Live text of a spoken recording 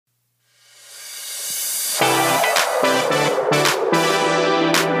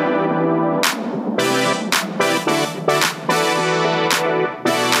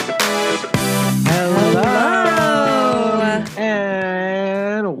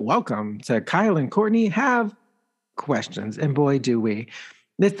welcome to Kyle and Courtney Have Questions. And boy, do we.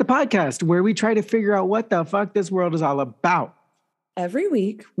 It's the podcast where we try to figure out what the fuck this world is all about. Every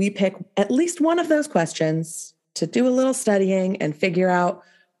week, we pick at least one of those questions to do a little studying and figure out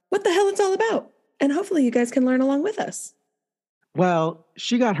what the hell it's all about. And hopefully you guys can learn along with us. Well,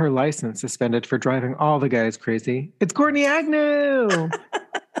 she got her license suspended for driving all the guys crazy. It's Courtney Agnew.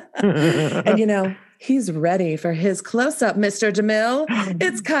 And you know, he's ready for his close-up, Mr. DeMille.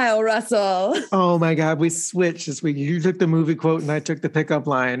 It's Kyle Russell. Oh my God, we switched this week. You took the movie quote and I took the pickup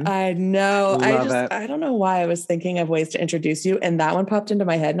line. I know. Love it. I don't know why I was thinking of ways to introduce you. And that one popped into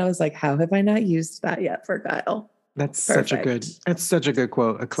my head and I was like, how have I not used that yet for Kyle? That's Perfect. such a good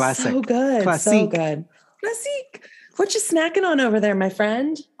quote. A classic. So good. Classique. So good. Classique. What you snacking on over there, my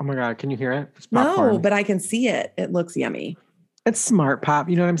friend? Oh my God, can you hear it? It's No, popcorn. but I can see it. It looks yummy. It's Smart Pop.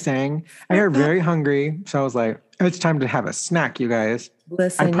 You know what I'm saying? I got very hungry. So I was like, it's time to have a snack, you guys.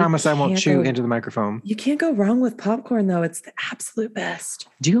 Listen, I promise I won't chew go, into the microphone. You can't go wrong with popcorn, though. It's the absolute best.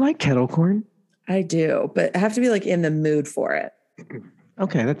 Do you like kettle corn? I do, but I have to be like in the mood for it.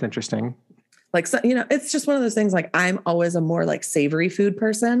 Okay, that's interesting. Like, so, you know, it's just one of those things like I'm always a more like savory food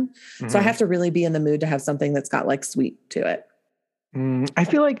person. Mm-hmm. So I have to really be in the mood to have something that's got like sweet to it. I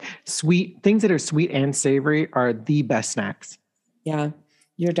feel like things that are sweet and savory are the best snacks. Yeah.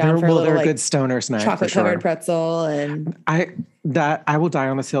 You're down for a little they're like a good stoner snack. Chocolate covered pretzel. And I will die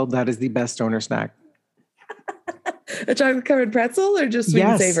on this hill. That is the best stoner snack. A chocolate covered pretzel or just sweet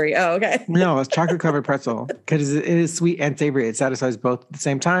and savory? Oh, okay. No, it's chocolate covered pretzel because it is sweet and savory. It satisfies both at the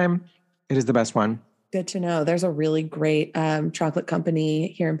same time. It is the best one. Good to know. There's a really great chocolate company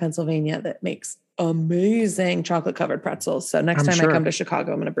here in Pennsylvania that makes amazing chocolate covered pretzels. So next time I come to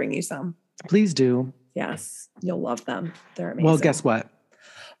Chicago, I'm going to bring you some. Please do. Yes. You'll love them. They're amazing. Well, guess what?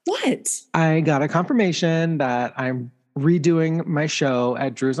 What? I got a confirmation that I'm redoing my show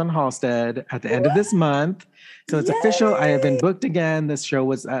at Drew's on Halstead at the end of this month. So it's official. I have been booked again. This show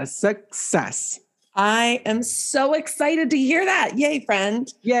was a success. I am so excited to hear that. Yay,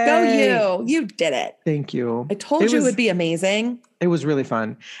 friend. Yay. Go you. You did it. Thank you. I told you it would be amazing. It was really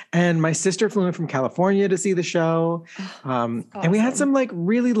fun. And my sister flew in from California to see the show. Awesome. And we had some like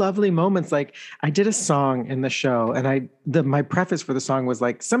really lovely moments. Like I did a song in the show and my preface for the song was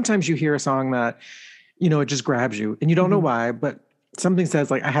like, sometimes you hear a song that, you know, it just grabs you and you don't know why, but something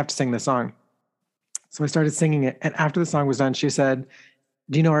says like, I have to sing this song. So I started singing it. And after the song was done, she said,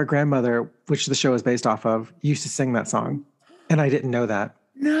 do you know our grandmother, which the show is based off of, used to sing that song? And I didn't know that.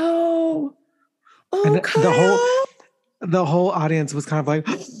 No. Oh, and Kyle. The whole audience was kind of like,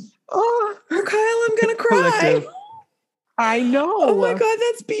 oh, Kyle, I'm going to cry. I know. Oh my God,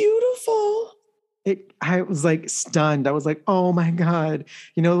 that's beautiful. I was like stunned. I was like, oh my God.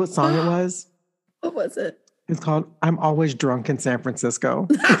 You know what song it was? What was it? It's called I'm Always Drunk in San Francisco.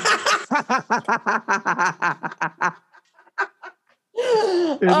 Isn't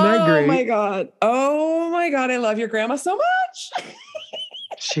that great? Oh my God. Oh my God. I love your grandma so much.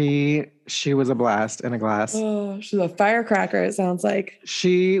 She was a blast in a glass. Oh, she's a firecracker, it sounds like.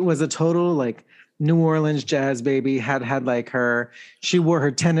 She was a total like New Orleans jazz baby, had like she wore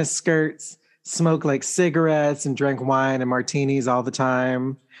her tennis skirts, smoked like cigarettes and drank wine and martinis all the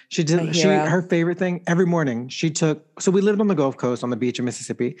time. Her favorite thing every morning so we lived on the Gulf Coast on the beach in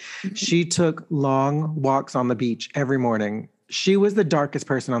Mississippi. Mm-hmm. She took long walks on the beach every morning. She was the darkest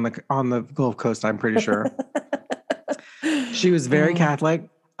person on the Gulf Coast, I'm pretty sure. She was very Catholic.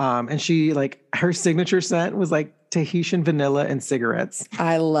 And she like her signature scent was like Tahitian vanilla and cigarettes.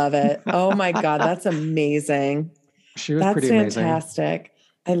 I love it. Oh my God. That's amazing. She was pretty amazing. That's fantastic.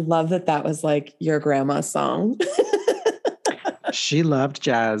 I love that was like your grandma's song. She loved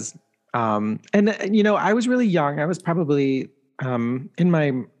jazz. And you know, I was really young. I was probably in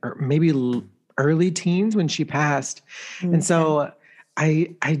my maybe early teens when she passed. Okay. And so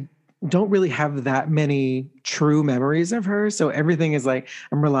I don't really have that many true memories of her. So everything is like,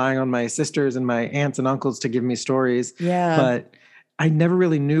 I'm relying on my sisters and my aunts and uncles to give me stories. Yeah. But I never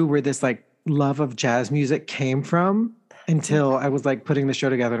really knew where this like love of jazz music came from until I was like putting the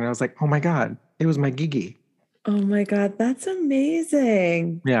show together and I was like, oh my God, it was my Gigi. Oh my God. That's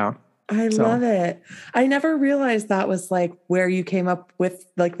amazing. Yeah. I love it. I never realized that was like where you came up with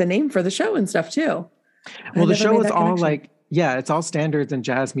like the name for the show and stuff too. Well, the show was all like, it's all standards and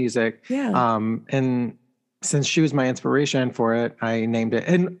jazz music. Yeah. And since she was my inspiration for it, I named it.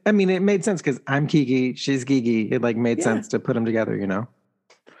 And I mean, it made sense because I'm Kiki, she's Gigi. It like made sense to put them together, you know?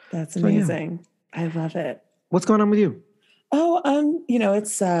 That's amazing. I love it. What's going on with you? Oh, you know,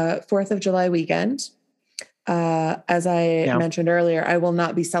 it's 4th of July weekend. As I mentioned earlier, I will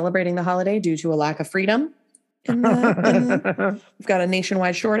not be celebrating the holiday due to a lack of freedom. We've got a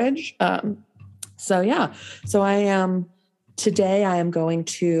nationwide shortage. So today I am going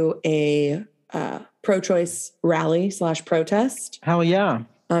to a pro-choice rally / protest. Hell yeah.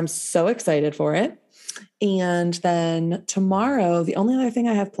 I'm so excited for it. And then tomorrow, the only other thing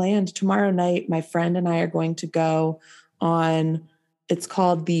I have planned, tomorrow night, my friend and I are going to go on, it's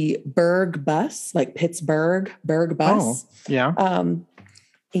called the Berg Bus, like Pittsburgh Berg Bus. Oh, yeah.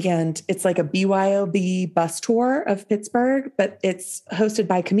 And it's like a BYOB bus tour of Pittsburgh, but it's hosted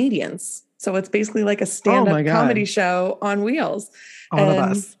by comedians. So it's basically like a stand-up comedy show on wheels. On a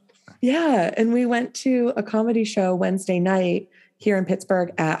bus. Yeah. And we went to a comedy show Wednesday night here in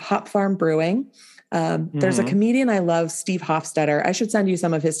Pittsburgh at Hop Farm Brewing. There's a comedian I love, Steve Hofstetter. I should send you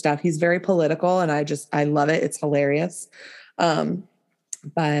some of his stuff. He's very political and I love it. It's hilarious.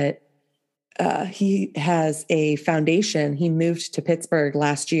 But he has a foundation. He moved to Pittsburgh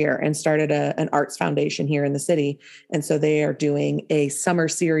last year and started an arts foundation here in the city. And so they are doing a summer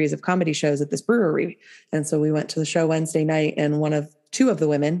series of comedy shows at this brewery. And so we went to the show Wednesday night, and two of the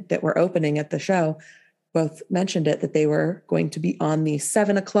women that were opening at the show both mentioned that they were going to be on the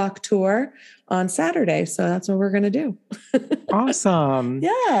 7:00 tour on Saturday. So that's what we're going to do. Awesome.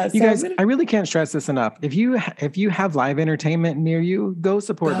 Yeah. You guys, I really can't stress this enough. If you have live entertainment near you, go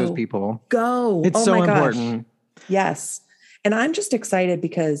support those people. Go. It's so important. Yes. And I'm just excited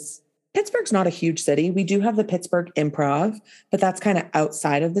because Pittsburgh's not a huge city. We do have the Pittsburgh Improv, but that's kind of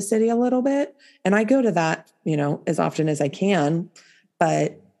outside of the city a little bit. And I go to that, as often as I can,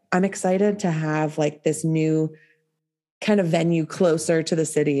 but I'm excited to have like this new kind of venue closer to the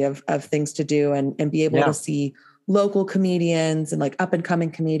city of things to do and be able to see local comedians and like up and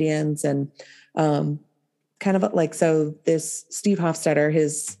coming comedians and kind of like, so this Steve Hofstetter,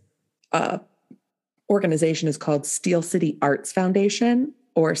 his organization is called Steel City Arts Foundation,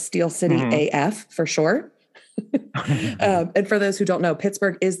 or Steel City AF for short. And for those who don't know,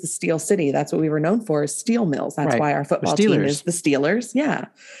 Pittsburgh is the steel city. That's what we were known for, is steel mills. That's why our football team is the Steelers. Yeah.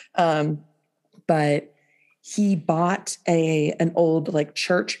 But he bought an old like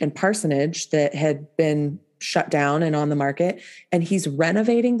church and parsonage that had been shut down and on the market. And he's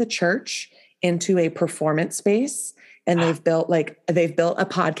renovating the church into a performance space. And they've built a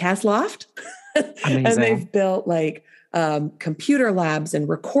podcast loft. Amazing. And they've built like computer labs and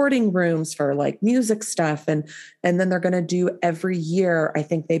recording rooms for like music stuff. And then they're going to do every year, I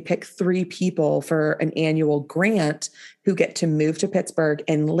think they pick 3 people for an annual grant who get to move to Pittsburgh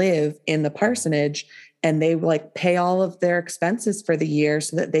and live in the parsonage. And they like pay all of their expenses for the year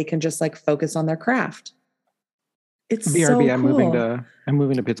so that they can just like focus on their craft. It's BRB, so cool. I'm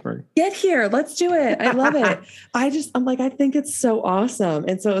moving to Pittsburgh. Get here. Let's do it. I love it. I think it's so awesome.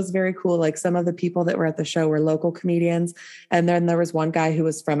 And so it was very cool. Like some of the people that were at the show were local comedians. And then there was one guy who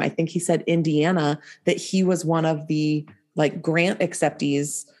was from, I think he said Indiana, that he was one of the like grant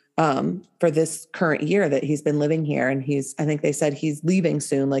acceptees for this current year that he's been living here. And I think they said he's leaving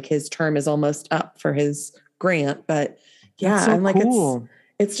soon. Like his term is almost up for his grant, but yeah, so I'm like, cool.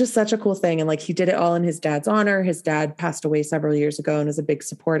 It's just such a cool thing. And like, he did it all in his dad's honor. His dad passed away several years ago and was a big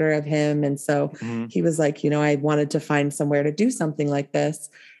supporter of him. And so he was like, I wanted to find somewhere to do something like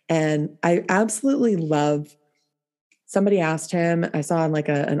this. And I absolutely love, somebody asked him, I saw in like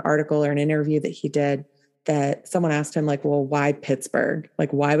an article or an interview that he did, that someone asked him like, well, why Pittsburgh?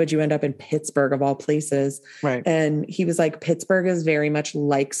 Like, why would you end up in Pittsburgh of all places? Right. And he was like, Pittsburgh is very much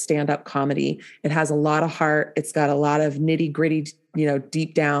like stand-up comedy. It has a lot of heart. It's got a lot of nitty gritty,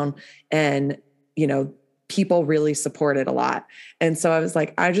 deep down, and, people really support it a lot. And so I was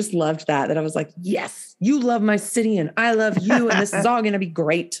like, I just loved that I was like, yes, you love my city and I love you. And this is all going to be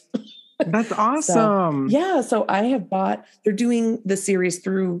great. That's awesome. So I have they're doing the series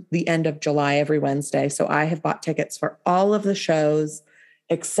through the end of July every Wednesday. So I have bought tickets for all of the shows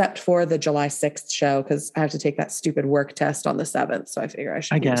except for the July 6th show, because I have to take that stupid work test on the 7th. So I figure I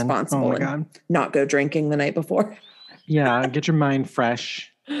should be responsible and not go drinking the night before. Yeah, get your mind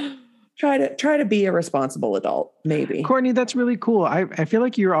fresh. Try to be a responsible adult, maybe. Courtney, that's really cool. I feel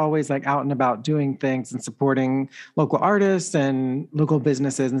like you're always like out and about doing things and supporting local artists and local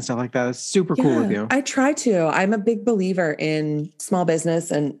businesses and stuff like that. It's super cool of you. I try to. I'm a big believer in small business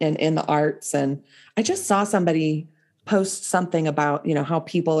and in the arts. And I just saw somebody post something about, how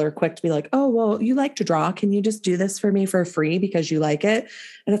people are quick to be like, oh, well, you like to draw. Can you just do this for me for free because you like it?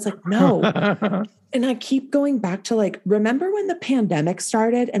 And it's like, no. And I keep going back to like, remember when the pandemic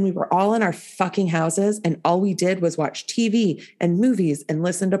started and we were all in our fucking houses and all we did was watch TV and movies and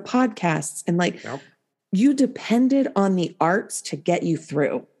listen to podcasts and like, you depended on the arts to get you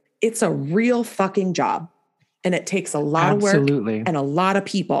through. It's a real fucking job and it takes a lot of work and a lot of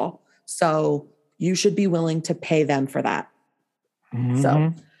people. So you should be willing to pay them for that. Mm-hmm.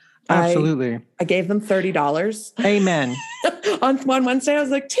 So absolutely. I gave them $30. Amen. on one Wednesday, I was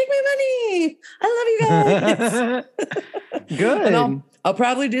like, take my money. I love you guys. Good. And I'll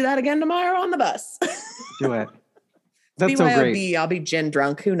probably do that again tomorrow on the bus. Do it. That's BYOB, so great. I'll be gin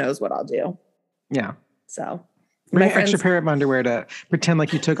drunk. Who knows what I'll do? Yeah. So bring an extra pair of underwear to pretend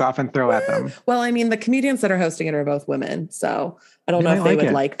like you took off and throw at them. Well, I mean, the comedians that are hosting it are both women. So I don't know if they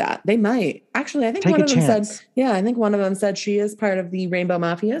would like that. They might. Actually, I think one of them said, I think one of them said she is part of the Rainbow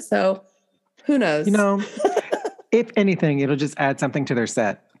Mafia. So who knows? You know, if anything, it'll just add something to their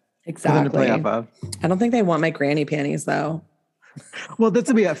set. Exactly. For them to play off of. I don't think they want my granny panties though. Well, this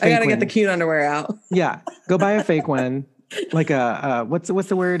would be a fake I gotta one. get the cute underwear out. Yeah. Go buy a fake one. Like what's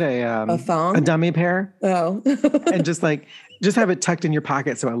the word? A thong? A dummy pair. Oh. And just have it tucked in your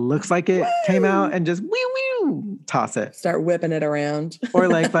pocket so it looks like it came out and just toss it. Start whipping it around. Or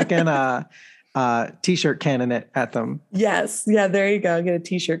like fucking t-shirt cannon it at them. Yes. Yeah, there you go. Get a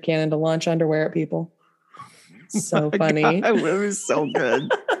t-shirt cannon to launch underwear at people. So funny. God, it was so good.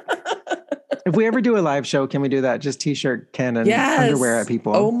 If we ever do a live show, can we do that? Just t-shirt cannon underwear at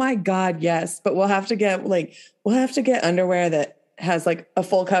people. Oh my God, yes. But we'll have to get underwear that has like a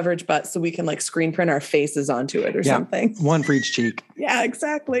full coverage butt so we can like screen print our faces onto it or something. One for each cheek. Yeah,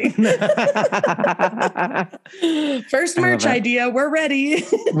 exactly. First merch idea. We're ready.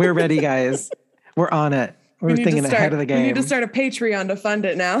 We're ready, guys. We're on it. We're thinking ahead of the game. We need to start a Patreon to fund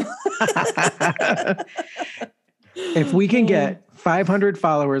it now. If we can get 500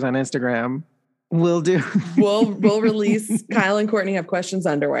 followers on Instagram, we'll release Kyle and Courtney Have Questions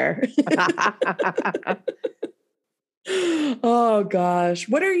underwear. Oh gosh.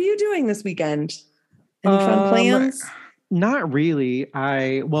 What are you doing this weekend? Any fun plans? Not really.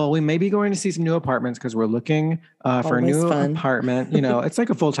 We may be going to see some new apartments because we're looking for a new apartment. You know, it's like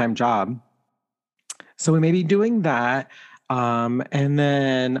a full-time job. So we may be doing that. And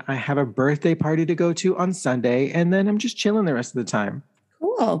then I have a birthday party to go to on Sunday. And then I'm just chilling the rest of the time.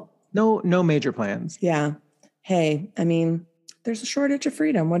 Cool. No major plans. Yeah. Hey, I mean, there's a shortage of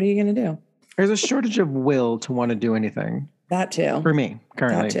freedom. What are you going to do? There's a shortage of will to want to do anything. That too. For me,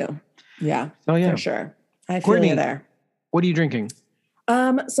 currently. That too. Yeah. Oh, yeah. For sure. I feel Courtney, you there. What are you drinking?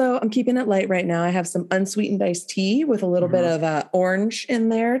 So I'm keeping it light right now. I have some unsweetened iced tea with a little bit of orange in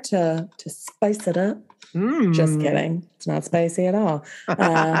there to spice it up. Just kidding. It's not spicy at all.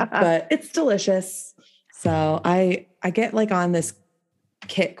 But it's delicious. So I get like on this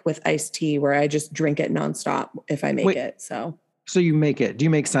kick with iced tea where I just drink it nonstop if I make it. So you make it. Do you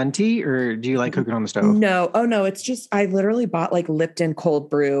make sun tea or do you like cook it on the stove? No. Oh no. It's just, I literally bought like Lipton cold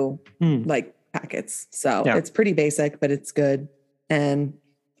brew, like packets. So it's pretty basic, but it's good. And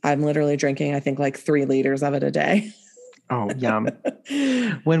I'm literally drinking, I think like 3 liters of it a day. Oh, yum.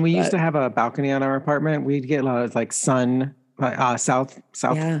 When we used to have a balcony on our apartment, we'd get a lot of like sun, south,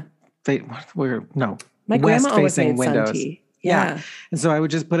 my west grandma always facing made windows. sun tea. Yeah. And so I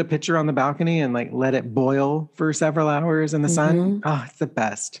would just put a picture on the balcony and like let it boil for several hours in the sun. Oh, it's the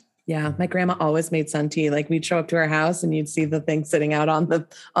best. Yeah. My grandma always made sun tea. Like we'd show up to her house and you'd see the thing sitting out on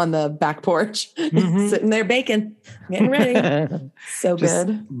the back porch, sitting there baking, getting ready. So just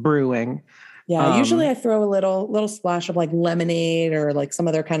good. Brewing. Yeah. Usually I throw a little splash of like lemonade or like some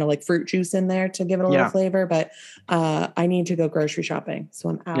other kind of like fruit juice in there to give it a little flavor. But I need to go grocery shopping. So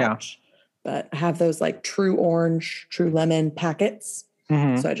I'm out. Yeah. But I have those like true orange, true lemon packets.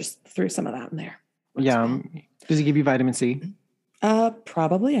 So I just threw some of that in there. Does it give you vitamin C?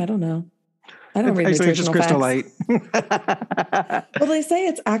 Probably. I don't know. I don't read actually nutritional just Crystal Light. Well, they say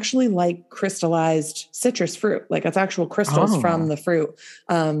it's actually like crystallized citrus fruit. Like it's actual crystals from the fruit.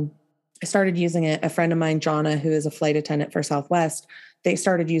 I started using it. A friend of mine, Jonna, who is a flight attendant for Southwest, they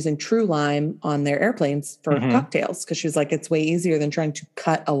started using True Lime on their airplanes for cocktails because she was like, it's way easier than trying to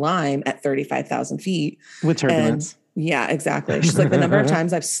cut a lime at 35,000 feet. With turbulence. Yeah, exactly. She's like, the number of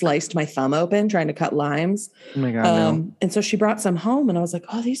times I've sliced my thumb open trying to cut limes. Oh my God. No. And so she brought some home and I was like,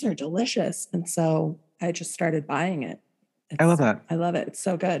 oh, these are delicious. And so I just started buying it. I love that. I love it. It's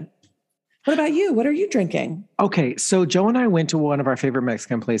so good. What about you? What are you drinking? Okay. So Joe and I went to one of our favorite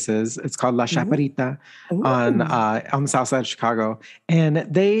Mexican places. It's called La Chaparrita on the south side of Chicago. And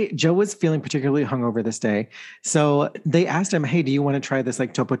Joe was feeling particularly hungover this day. So they asked him, hey, do you want to try this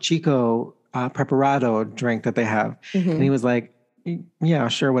like Topo Chico preparado drink that they have? And he was like, yeah,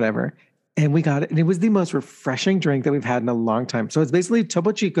 sure, whatever. And we got it. And it was the most refreshing drink that we've had in a long time. So it's basically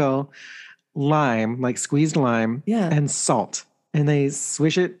Topo Chico, lime, like squeezed lime and salt. And they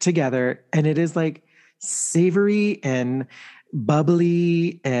swish it together. And it is like savory and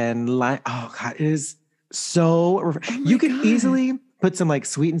bubbly and oh God, it is so, you could easily put some like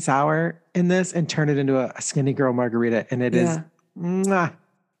sweet and sour in this and turn it into a skinny girl margarita. And it is, mwah,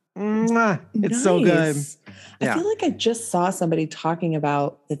 mwah, it's so good. I feel like I just saw somebody talking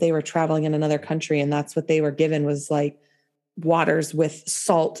about that they were traveling in another country and that's what they were given was like waters with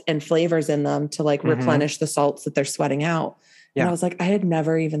salt and flavors in them to like replenish the salts that they're sweating out. And I was like, I had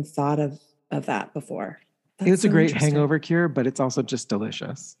never even thought of that before. It's a great hangover cure, but it's also just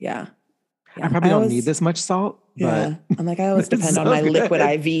delicious. Yeah. I probably don't need this much salt. But I'm like, I always depend on my liquid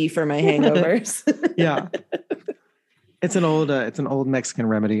IV for my hangovers. Yeah. It's an old Mexican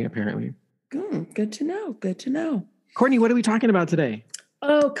remedy, apparently. Good to know. Good to know. Courtney, what are we talking about today?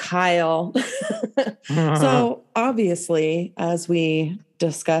 Oh, Kyle. So obviously, as we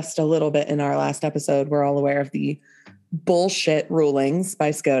discussed a little bit in our last episode, we're all aware of the bullshit rulings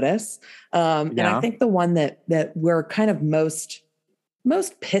by SCOTUS. And I think the one that we're kind of most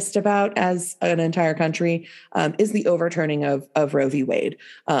pissed about as an entire country is the overturning of Roe v. Wade.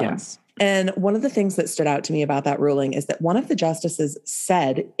 Yes. And one of the things that stood out to me about that ruling is that one of the justices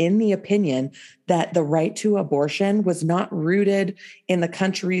said in the opinion that the right to abortion was not rooted in the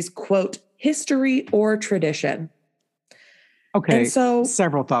country's, quote, history or tradition. Okay. And so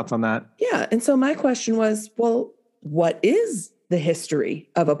several thoughts on that. Yeah. And so my question was, well, what is the history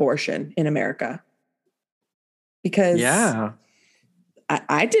of abortion in America? Because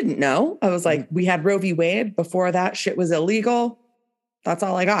I didn't know. I was like, we had Roe v. Wade. Before that shit was illegal. That's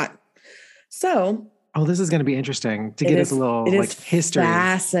all I got. So. Oh, this is going to be interesting to get us a little like history.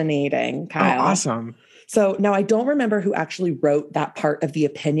 Fascinating, Kyle. Oh, awesome. So now I don't remember who actually wrote that part of the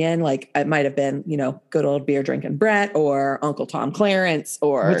opinion. Like it might have been, good old beer drinking Brett or Uncle Tom Clarence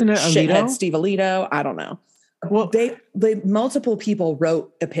or shithead Steve Alito. I don't know. Well, they multiple people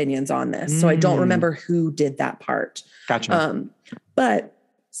wrote opinions on this. So I don't remember who did that part. Gotcha. But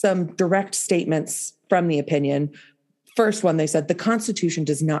some direct statements from the opinion. First one, they said the Constitution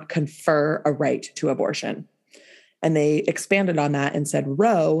does not confer a right to abortion. And they expanded on that and said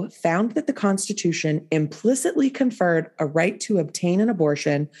Roe found that the Constitution implicitly conferred a right to obtain an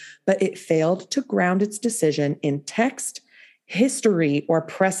abortion, but it failed to ground its decision in text, history, or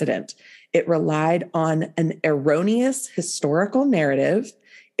precedent. It relied on an erroneous historical narrative.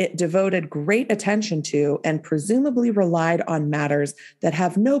 It devoted great attention to and presumably relied on matters that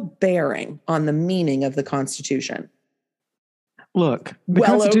have no bearing on the meaning of the Constitution. Look, the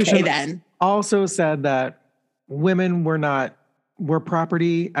Constitution also said that women were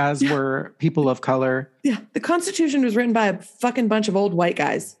property, as were people of color. Yeah. The Constitution was written by a fucking bunch of old white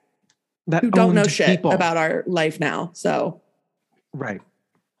guys who don't know shit about our life now. So. Right.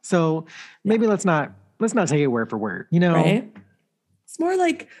 So maybe let's not take it word for word, Right? It's more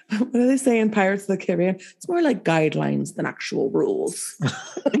like, what do they say in Pirates of the Caribbean? It's more like guidelines than actual rules.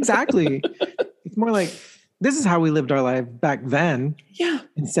 Exactly. It's more like, this is how we lived our life back then. Yeah.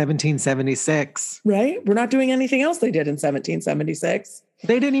 In 1776. Right? We're not doing anything else they did in 1776.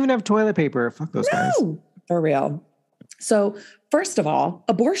 They didn't even have toilet paper. Fuck those guys. For real. So first of all,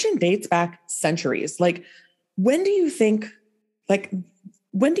 abortion dates back centuries. Like, when do you think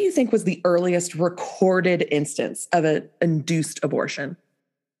was the earliest recorded instance of an induced abortion?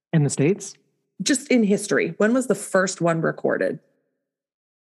 In the States? Just in history. When was the first one recorded?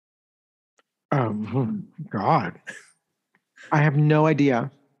 Oh, God. I have no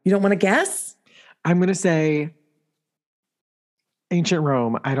idea. You don't want to guess? I'm going to say ancient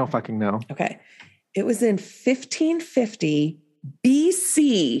Rome. I don't fucking know. Okay. It was in 1550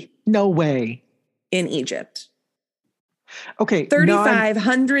 BC. No way. In Egypt. Okay.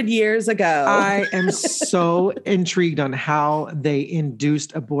 3,500 years ago. I am so intrigued on how they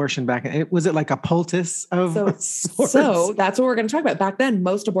induced abortion back then. Was it like a poultice of sorts? So that's what we're going to talk about. Back then,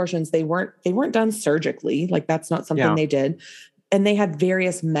 most abortions, they weren't done surgically. Like that's not something they did. And they had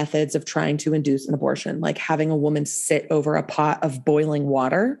various methods of trying to induce an abortion, like having a woman sit over a pot of boiling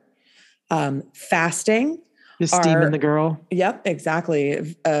water, fasting. Just steaming the girl. Yep,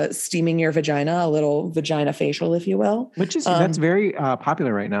 exactly. Steaming your vagina, a little vagina facial, if you will. Which is, that's very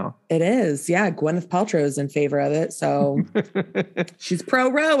popular right now. It is. Yeah. Gwyneth Paltrow is in favor of it. So she's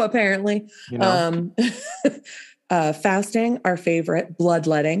pro-Roe, apparently. Fasting, our favorite.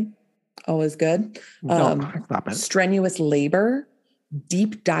 Bloodletting, always good. Stop it. Strenuous labor.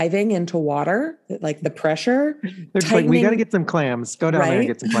 Deep diving into water, like the pressure. They're just like, we got to get some clams. Go down there and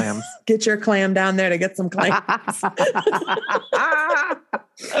get some clams. Get your clam down there to get some clams.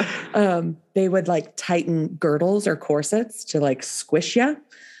 They would like tighten girdles or corsets to like squish you.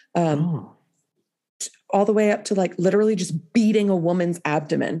 All the way up to like literally just beating a woman's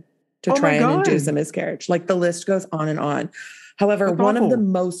abdomen to try and induce a miscarriage. Like the list goes on and on. However, one of the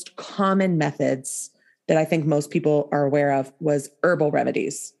most common methods that I think most people are aware of was herbal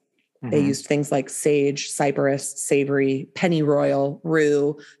remedies. They used things like sage, cyperus, savory, pennyroyal,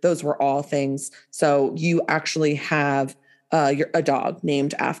 rue. Those were all things. So you actually have a dog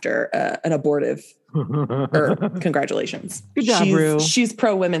named after an abortive herb. Congratulations. Good job, Rue. She's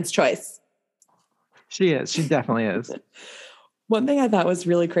pro women's choice. She is. She definitely is. One thing I thought was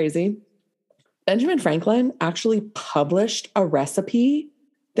really crazy, Benjamin Franklin actually published a recipe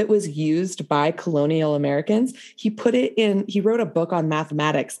that was used by colonial Americans. He wrote a book on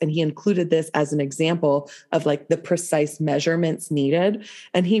mathematics, and he included this as an example of like the precise measurements needed.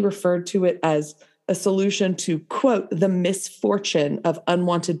 And he referred to it as a solution to, quote, the misfortune of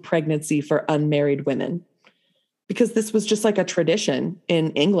unwanted pregnancy for unmarried women. Because this was just like a tradition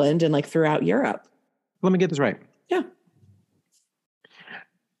in England and like throughout Europe. Let me get this right. Yeah.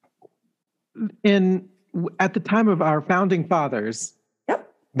 At the time of our founding fathers,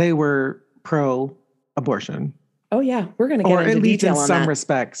 they were pro-abortion. Oh yeah, we're going to get into detail on that. Or at least in some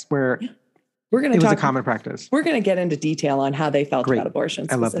respects where it was a common practice. We're going to get into detail on how they felt about abortion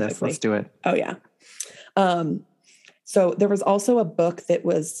specifically. I love this. Let's do it. Oh yeah. So there was also a book that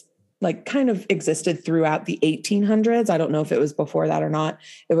was like kind of existed throughout the 1800s. I don't know if it was before that or not.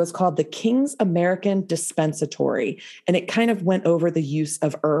 It was called The King's American Dispensatory. And it kind of went over the use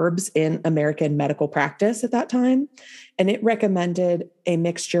of herbs in American medical practice at that time. And it recommended a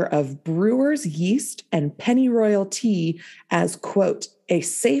mixture of brewer's yeast and pennyroyal tea as, quote, a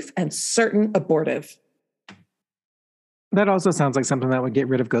safe and certain abortive. That also sounds like something that would get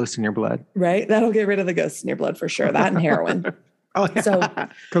rid of ghosts in your blood. Right? That'll get rid of the ghosts in your blood for sure. That and heroin. Oh, yeah. So,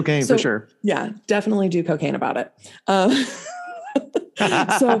 cocaine for sure. Yeah, definitely do cocaine about it. So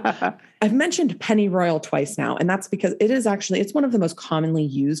I've mentioned pennyroyal twice now, and that's because it's one of the most commonly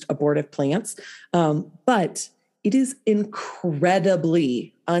used abortive plants, but it is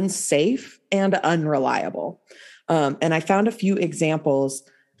incredibly unsafe and unreliable. And I found a few examples.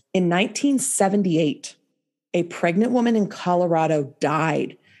 In 1978, a pregnant woman in Colorado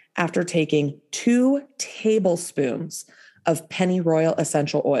died after taking 2 tablespoons of pennyroyal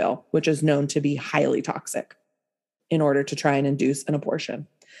essential oil, which is known to be highly toxic, in order to try and induce an abortion.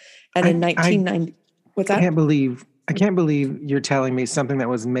 And in 1990, what's that? I can't believe you're telling me something that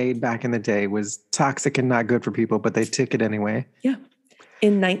was made back in the day was toxic and not good for people, but they took it anyway. Yeah.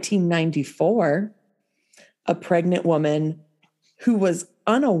 In 1994, a pregnant woman who was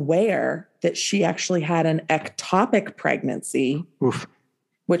unaware that she actually had an ectopic pregnancy,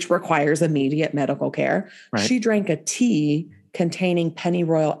 which requires immediate medical care. Right. She drank a tea containing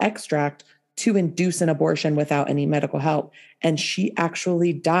pennyroyal extract to induce an abortion without any medical help. And she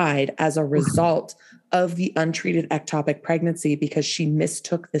actually died as a result of the untreated ectopic pregnancy because she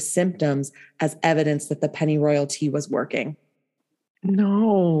mistook the symptoms as evidence that the pennyroyal tea was working.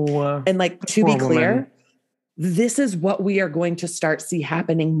 No. And like, to be clear, this is what we are going to start see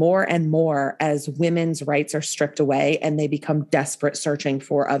happening more and more as women's rights are stripped away and they become desperate searching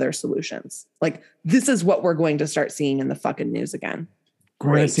for other solutions. Like, this is what we're going to start seeing in the fucking news again.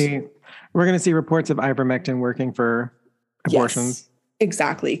 Great. We're going to see reports of ivermectin working for abortions. Yes,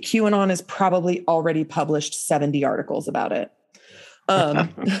 exactly. QAnon has probably already published 70 articles about it.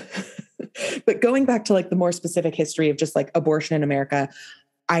 But going back to like the more specific history of just like abortion in America,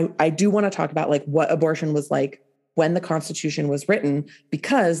 I do want to talk about like what abortion was like when the Constitution was written,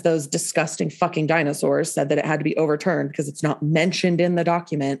 because those disgusting fucking dinosaurs said that it had to be overturned because it's not mentioned in the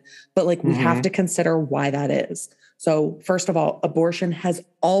document. But like, we have to consider why that is. So first of all, abortion has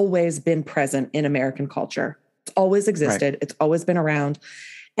always been present in American culture. It's always existed. Right. It's always been around.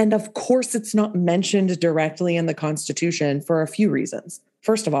 And of course, it's not mentioned directly in the Constitution for a few reasons.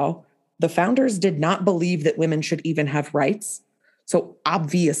 First of all, the founders did not believe that women should even have rights. So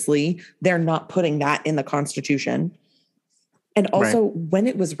obviously, they're not putting that in the Constitution. And also, when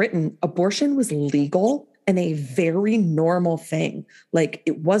it was written, abortion was legal and a very normal thing. Like,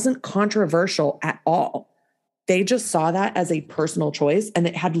 it wasn't controversial at all. They just saw that as a personal choice, and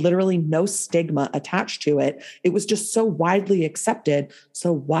it had literally no stigma attached to it. It was just so widely accepted.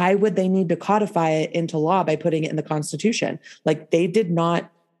 So why would they need to codify it into law by putting it in the Constitution? Like, they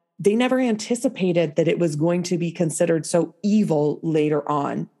never anticipated that it was going to be considered so evil later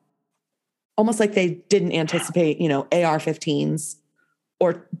on. Almost like they didn't anticipate, AR-15s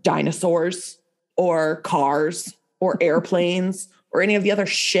or dinosaurs or cars or airplanes or any of the other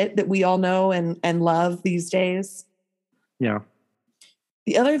shit that we all know and love these days. Yeah.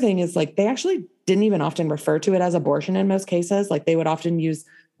 The other thing is like, they actually didn't even often refer to it as abortion in most cases. Like, they would often use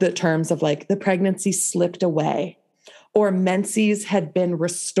the terms of like the pregnancy slipped away, or menses had been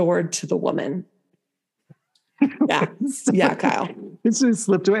restored to the woman. Yeah. Yeah, Kyle. It's just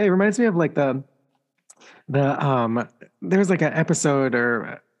slipped away. It reminds me of like the There was like an episode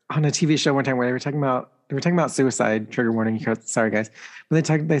or on a TV show one time where they were talking about suicide. Trigger warning. Sorry, guys. But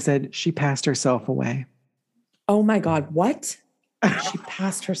they said she passed herself away. Oh my God. What? She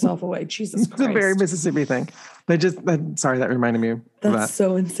passed herself away. Jesus Christ. It's a very Mississippi thing. Sorry, that reminded me of That's that.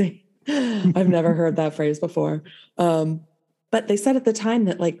 so insane. I've never heard that phrase before. But they said at the time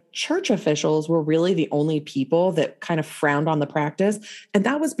that like church officials were really the only people that kind of frowned on the practice. And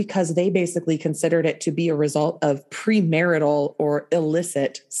that was because they basically considered it to be a result of premarital or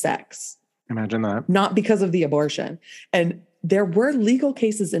illicit sex. Imagine that. Not because of the abortion. And there were legal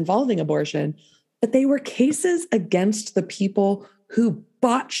cases involving abortion, but they were cases against the people who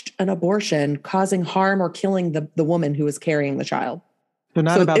botched an abortion, causing harm or killing the woman who was carrying the child. So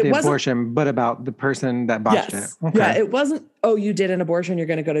not about the abortion, but about the person that botched it. Okay. Yeah, it wasn't, oh, you did an abortion, you're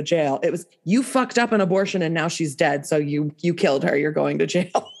going to go to jail. It was, you fucked up an abortion and now she's dead. So you killed her, you're going to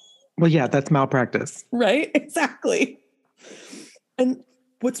jail. Well, yeah, that's malpractice. Right? Exactly. And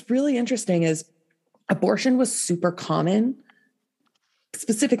what's really interesting is abortion was super common,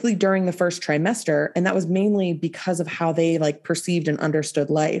 specifically during the first trimester. And that was mainly because of how they like perceived and understood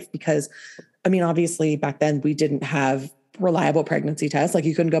life. Because, I mean, obviously back then we didn't have reliable pregnancy tests. Like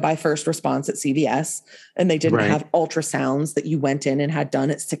you couldn't go by first response at CVS, and they didn't have ultrasounds that you went in and had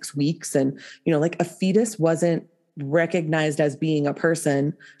done at 6 weeks. And, you know, like a fetus wasn't recognized as being a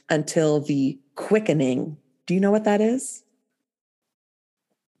person until the quickening. Do you know what that is?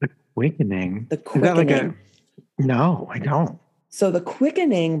 The quickening? The quickening. Is that like no, I don't. So the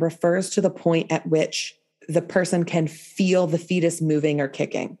quickening refers to the point at which the person can feel the fetus moving or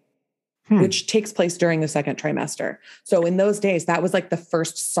kicking, which takes place during the second trimester. So in those days, that was like the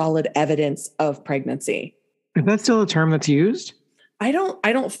first solid evidence of pregnancy. Is that still a term that's used? I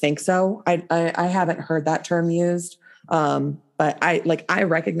don't think so. I haven't heard that term used. But I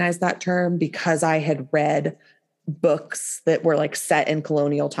recognize that term because I had read books that were like set in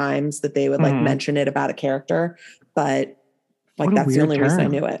colonial times that they would like mention it about a character, but like that's the only reason I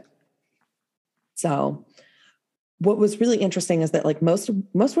knew it. So what was really interesting is that like most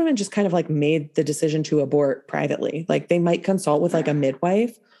women just kind of like made the decision to abort privately. Like they might consult with like a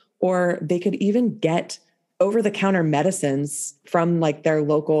midwife, or they could even get over-the-counter medicines from like their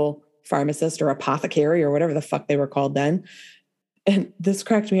local pharmacist or apothecary or whatever the fuck they were called then. And this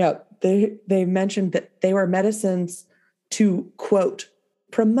cracked me up. They mentioned that they were medicines to, quote,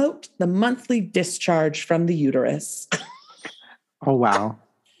 promote the monthly discharge from the uterus. Oh, wow.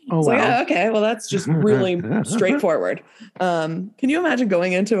 Oh, so, wow. yeah, okay, well, that's just really straightforward. Can you imagine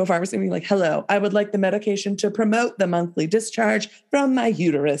going into a pharmacy and being like, hello, I would like the medication to promote the monthly discharge from my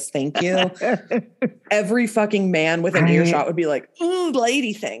uterus. Thank you. Every fucking man with an earshot would be like,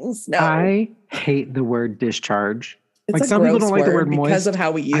 lady things. No. I hate the word discharge. It's like a some people don't like the word moist. because of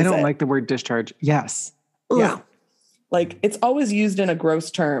how we use it. I don't like the word discharge. Yes. Yeah. Like it's always used in a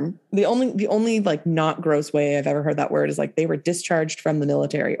gross term. The only like not gross way I've ever heard that word is like they were discharged from the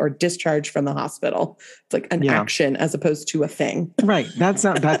military or discharged from the hospital. It's like an action as opposed to a thing. Right. That's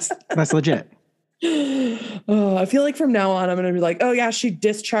legit. Oh, I feel like from now on I'm going to be like, oh yeah, she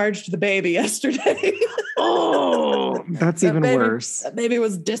discharged the baby yesterday. Oh, that's even worse. That baby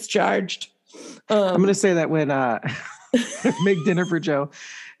was discharged. I'm going to say that when make dinner for Joe.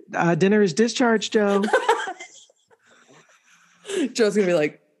 Dinner is discharged, Joe. Joe's going to be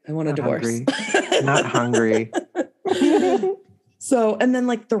like, I want a divorce. Hungry. Not hungry. So, and then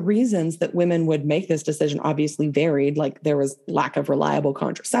like the reasons that women would make this decision obviously varied. Like there was lack of reliable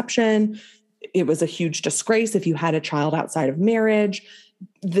contraception. It was a huge disgrace if you had a child outside of marriage.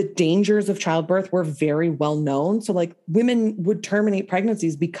 The dangers of childbirth were very well known. So like women would terminate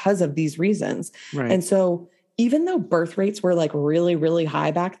pregnancies because of these reasons. Right. And so even though birth rates were like really, really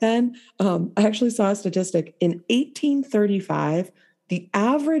high back then, I actually saw a statistic in 1835, the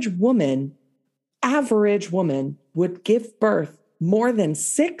average woman would give birth more than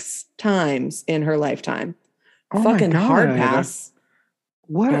 6 times in her lifetime. Oh fucking hard pass.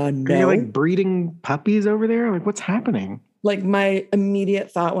 What? No. Are you like breeding puppies over there? Like what's happening? Like my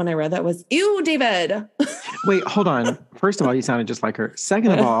immediate thought when I read that was, ew, David. Wait, hold on. First of all, you sounded just like her.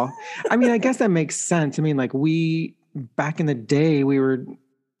 Second of all, I mean, I guess that makes sense. I mean, like back in the day, we were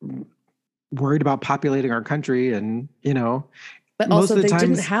worried about populating our country and, you know. But also they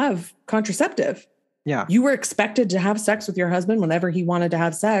didn't have contraceptive. Yeah. You were expected to have sex with your husband whenever he wanted to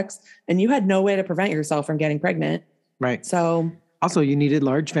have sex, and you had no way to prevent yourself from getting pregnant. Right. So also you needed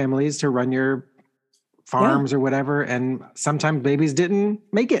large families to run your farms or whatever. And sometimes babies didn't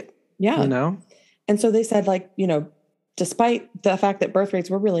make it. Yeah. You know? And so they said like, you know, despite the fact that birth rates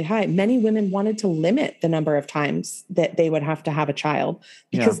were really high, many women wanted to limit the number of times that they would have to have a child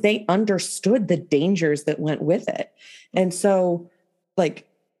because they understood the dangers that went with it. And so, like,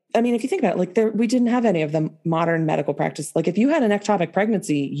 I mean, if you think about it, like we didn't have any of the modern medical practice. Like if you had an ectopic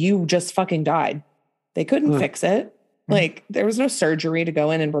pregnancy, you just fucking died. They couldn't fix it. Like there was no surgery to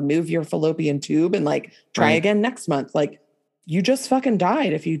go in and remove your fallopian tube and like try again next month. Like you just fucking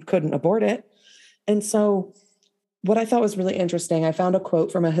died if you couldn't abort it. And so what I thought was really interesting, I found a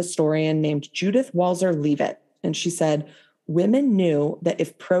quote from a historian named Judith Walzer Leavitt. And she said, women knew that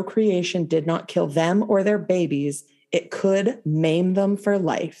if procreation did not kill them or their babies, it could maim them for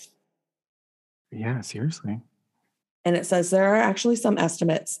life. Yeah, seriously. And it says there are actually some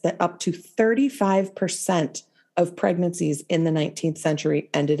estimates that up to 35% of pregnancies in the 19th century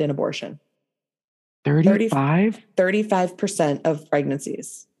ended in abortion. 35? 35% of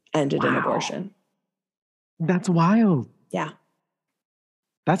pregnancies ended in abortion. That's wild. Yeah.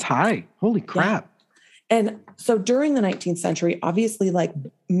 That's high. Holy crap. Yeah. And so during the 19th century, obviously like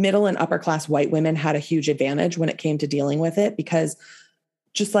middle and upper class white women had a huge advantage when it came to dealing with it, because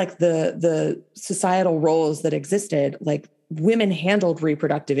just like the societal roles that existed, like women handled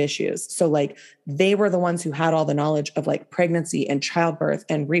reproductive issues. So like they were the ones who had all the knowledge of like pregnancy and childbirth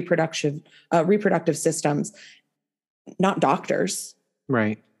and reproductive systems, not doctors.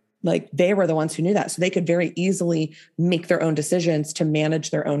 Right. Like they were the ones who knew that. So they could very easily make their own decisions to manage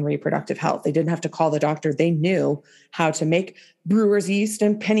their own reproductive health. They didn't have to call the doctor. They knew how to make brewer's yeast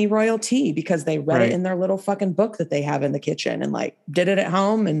and pennyroyal tea because they read it in their little fucking book that they have in the kitchen and like did it at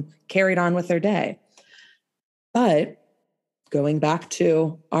home and carried on with their day. But going back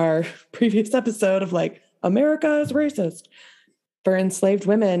to our previous episode of like, America is racist. For enslaved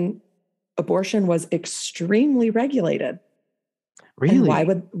women, abortion was extremely regulated. Really?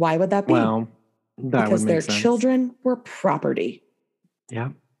 And why would that be? Well, that because would their make sense. children were property. Yeah.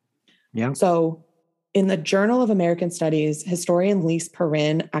 Yeah. So in the Journal of American Studies, historian Lise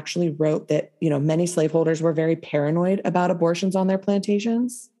Perrin actually wrote that, you know, many slaveholders were very paranoid about abortions on their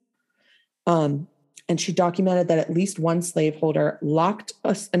plantations. And she documented that at least one slaveholder locked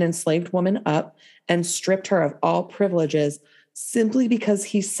an enslaved woman up and stripped her of all privileges simply because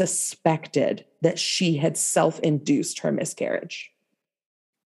he suspected that she had self-induced her miscarriage.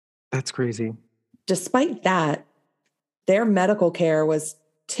 That's crazy. Despite that, their medical care was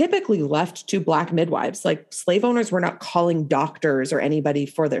typically left to Black midwives. Like slave owners were not calling doctors or anybody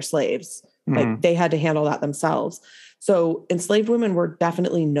for their slaves. Like they had to handle that themselves. So enslaved women were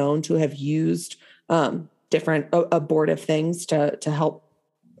definitely known to have used different abortive things to help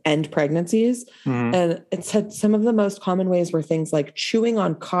end pregnancies. And it said some of the most common ways were things like chewing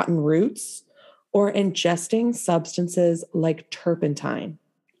on cotton roots or ingesting substances like turpentine.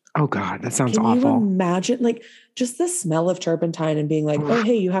 Oh God, that sounds awful. Can you imagine like just the smell of turpentine and being like, oh,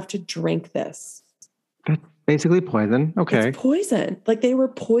 hey, you have to drink this. That's basically poison. Okay. It's poison. Like they were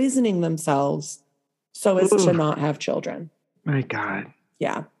poisoning themselves so as to not have children. My God.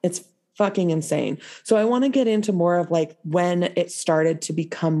 Yeah, it's fucking insane. So I want to get into more of like when it started to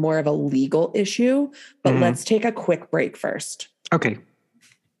become more of a legal issue, but let's take a quick break first. Okay.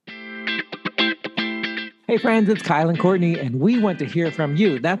 Hey friends, it's Kyle and Courtney, and we want to hear from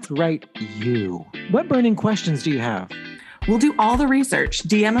you. That's right, you. What burning questions do you have? We'll do all the research.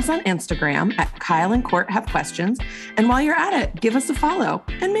 DM us on Instagram at Kyle and Court Have Questions. And while you're at it, give us a follow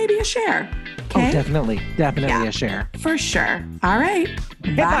and maybe a share. Okay? Oh, definitely a share. For sure. All right.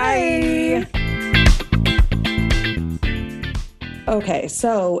 Bye. Okay,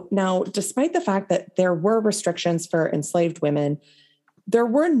 so now despite the fact that there were restrictions for enslaved women, there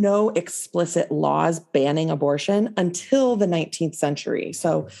were no explicit laws banning abortion until the 19th century.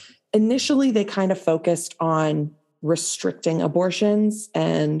 So initially they kind of focused on restricting abortions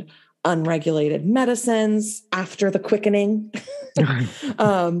and unregulated medicines after the quickening.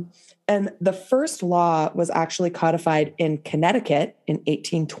 And the first law was actually codified in Connecticut in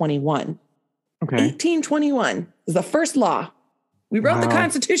 1821. Okay. 1821 is the first law. We wrote the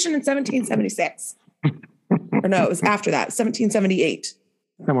Constitution in 1776. Or no, it was after that, 1778.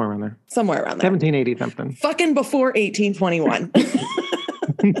 Somewhere around there. 1780 something. Fucking before 1821.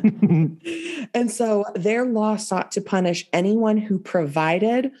 And so their law sought to punish anyone who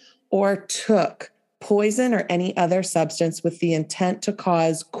provided or took poison or any other substance with the intent to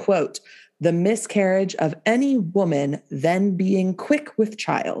cause, quote, the miscarriage of any woman then being quick with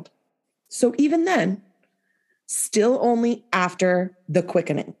child. So even then, still only after the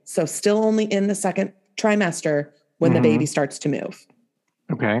quickening. So still only in the second trimester when the baby starts to move.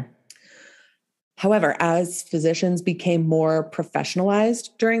 Okay. However, as physicians became more professionalized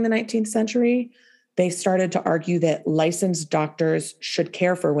during the 19th century, they started to argue that licensed doctors should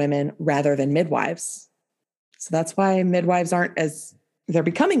care for women rather than midwives. So that's why midwives they're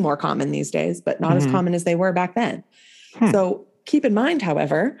becoming more common these days, but not as common as they were back then. So keep in mind,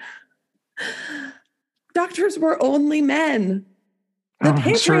 however, doctors were only men. The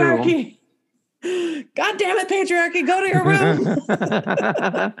patriarchy. God damn it, patriarchy, go to your room.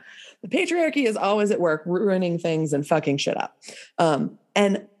 The patriarchy is always at work, ruining things and fucking shit up.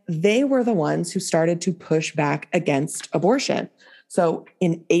 And they were the ones who started to push back against abortion. So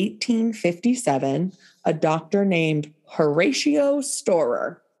in 1857, a doctor named Horatio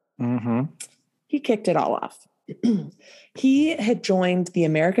Storer, he kicked it all off. He had joined the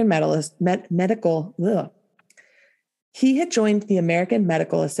American He had joined the American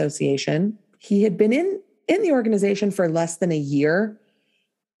Medical Association. He had been in the organization for less than a year,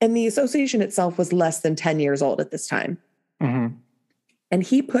 and the association itself was less than 10 years old at this time. And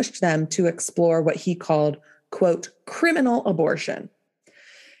he pushed them to explore what he called, quote, criminal abortion.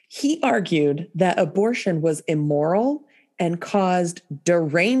 He argued that abortion was immoral and caused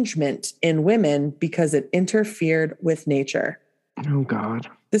derangement in women because it interfered with nature. Oh, God.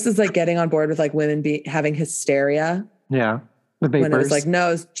 This is like getting on board with like women having hysteria. Yeah. The vapors. When it was like,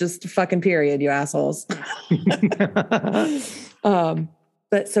 no, it's just a fucking period, you assholes.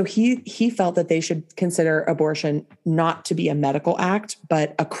 But so he felt that they should consider abortion not to be a medical act,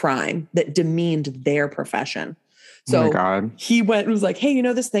 but a crime that demeaned their profession. So oh my God. He went and was like, hey, you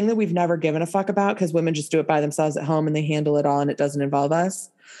know this thing that we've never given a fuck about because women just do it by themselves at home and they handle it all and it doesn't involve us.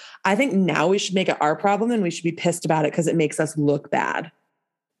 I think now we should make it our problem and we should be pissed about it because it makes us look bad.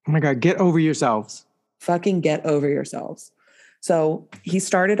 Oh my God, get over yourselves. Fucking get over yourselves. So he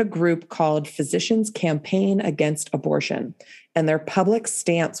started a group called Physicians Campaign Against Abortion, and their public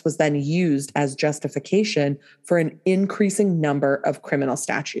stance was then used as justification for an increasing number of criminal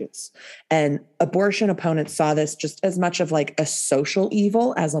statutes. And abortion opponents saw this just as much of like a social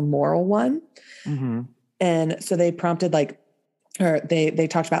evil as a moral one. And so they prompted they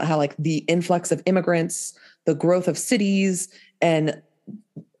talked about how like the influx of immigrants, the growth of cities, and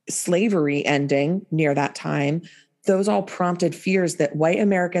slavery ending near that time, those all prompted fears that white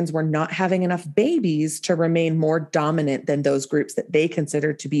Americans were not having enough babies to remain more dominant than those groups that they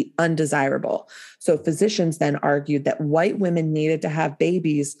considered to be undesirable. So physicians then argued that white women needed to have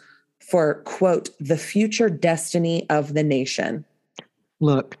babies for, quote, the future destiny of the nation.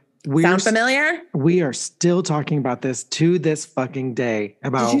 Look, sound familiar? We are still talking about this to this fucking day.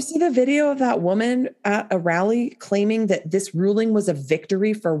 Did you see the video of that woman at a rally claiming that this ruling was a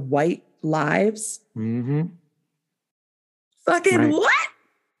victory for white lives? Fucking right. What?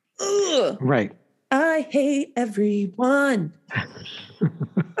 Ugh. Right. I hate everyone.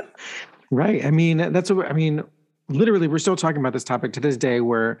 Right. I mean, literally, we're still talking about this topic to this day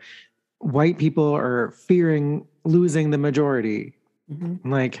where white people are fearing losing the majority.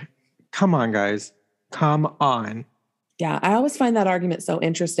 Like, come on, guys. Come on. Yeah, I always find that argument so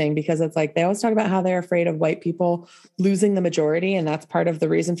interesting because it's like they always talk about how they're afraid of white people losing the majority, and that's part of the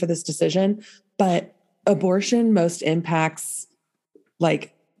reason for this decision. But abortion most impacts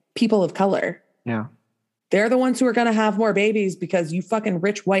like people of color. Yeah. They're the ones who are going to have more babies because you fucking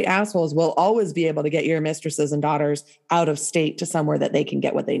rich white assholes will always be able to get your mistresses and daughters out of state to somewhere that they can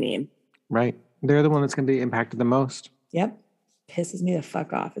get what they need. Right. They're the one that's going to be impacted the most. Yep. Pisses me the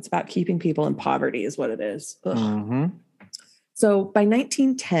fuck off. It's about keeping people in poverty is what it is. So by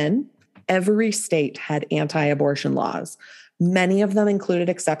 1910, every state had anti-abortion laws. Many of them included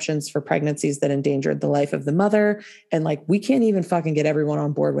exceptions for pregnancies that endangered the life of the mother. And like, we can't even fucking get everyone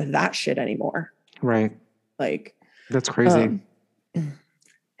on board with that shit anymore. Right. Like, that's crazy.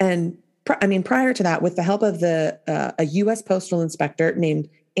 Prior to that, with the help of a U.S. postal inspector named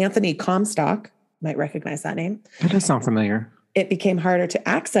Anthony Comstock, might recognize that name. That does sound familiar. It became harder to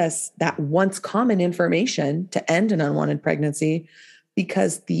access that once common information to end an unwanted pregnancy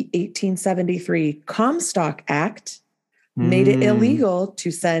because the 1873 Comstock Act made it illegal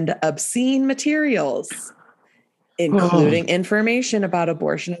to send obscene materials, including information about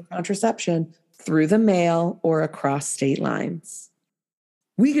abortion and contraception, through the mail or across state lines.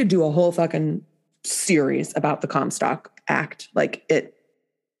 We could do a whole fucking series about the Comstock Act.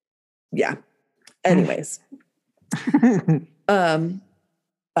 Anyways.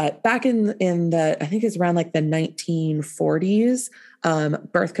 But back in the, I think it's around like the 1940s,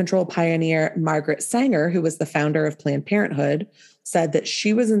 birth control pioneer Margaret Sanger, who was the founder of Planned Parenthood, said that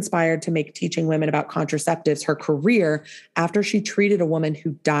she was inspired to make teaching women about contraceptives her career after she treated a woman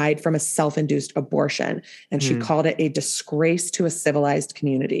who died from a self-induced abortion. And she called it a disgrace to a civilized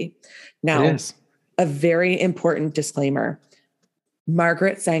community. Now, a very important disclaimer.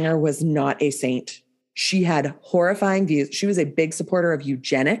 Margaret Sanger was not a saint. She had horrifying views. She was a big supporter of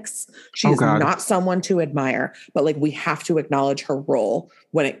eugenics. She Oh, is God. not someone to admire, but like we have to acknowledge her role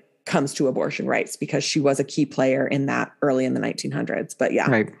when it comes to abortion rights because she was a key player in that early in the 1900s. But yeah,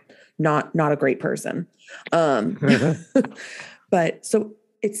 Right. not a great person. But so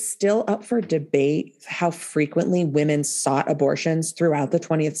it's still up for debate how frequently women sought abortions throughout the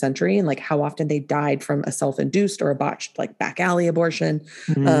 20th century and like how often they died from a self-induced or a botched like back alley abortion.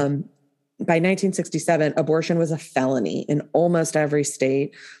 Mhm. By 1967, abortion was a felony in almost every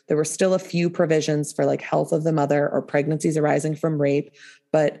state. There were still a few provisions for like health of the mother or pregnancies arising from rape.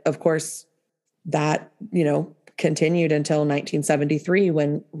 But of course, that, continued until 1973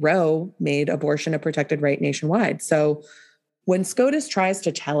 when Roe made abortion a protected right nationwide. So when SCOTUS tries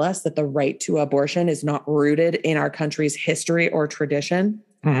to tell us that the right to abortion is not rooted in our country's history or tradition,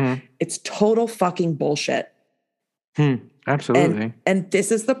 it's total fucking bullshit. Absolutely. And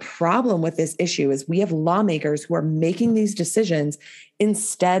this is the problem with this issue is we have lawmakers who are making these decisions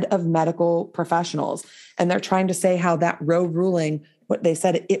instead of medical professionals. And they're trying to say how that Roe ruling, what they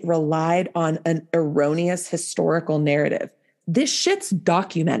said, it relied on an erroneous historical narrative. This shit's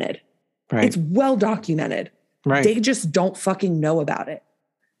documented. Right. It's well documented. Right. They just don't fucking know about it.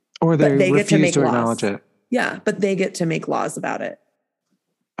 Or they But refuse get to make to laws. acknowledge it. Yeah, but they get to make laws about it.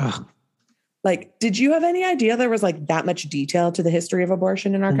 Ugh. Like, did you have any idea there was like that much detail to the history of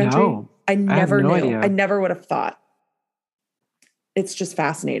abortion in our country? No, I never no knew. idea. I never would have thought. It's just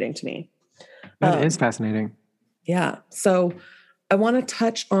fascinating to me. That is fascinating. Yeah. So I want to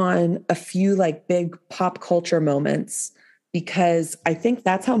touch on a few like big pop culture moments because I think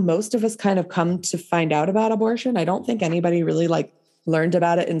that's how most of us kind of come to find out about abortion. I don't think anybody really like learned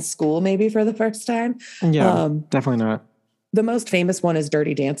about it in school maybe for the first time. Yeah, definitely not. The most famous one is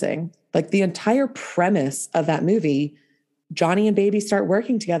Dirty Dancing. Like the entire premise of that movie, Johnny and Baby start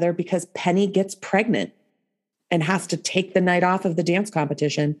working together because Penny gets pregnant and has to take the night off of the dance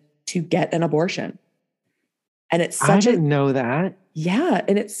competition to get an abortion. And it's I didn't know that. Yeah.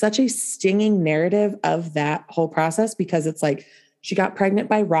 And it's such a stinging narrative of that whole process because it's like she got pregnant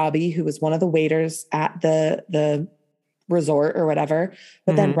by Robbie, who was one of the waiters at the resort or whatever.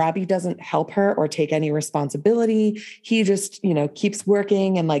 But then Robbie doesn't help her or take any responsibility. He just, keeps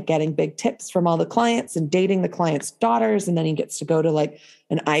working and like getting big tips from all the clients and dating the clients' daughters. And then he gets to go to like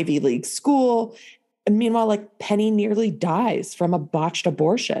an Ivy League school. And meanwhile, like Penny nearly dies from a botched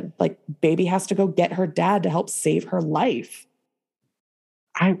abortion. Like Baby has to go get her dad to help save her life.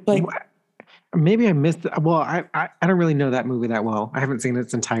 Maybe I missed it. Well, I don't really know that movie that well. I haven't seen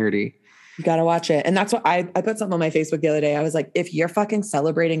its entirety. You got to watch it. And that's what I put something on my Facebook the other day. I was like, if you're fucking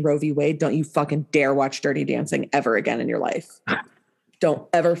celebrating Roe v. Wade, don't you fucking dare watch Dirty Dancing ever again in your life. Don't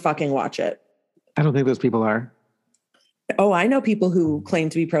ever fucking watch it. I don't think those people are. Oh, I know people who claim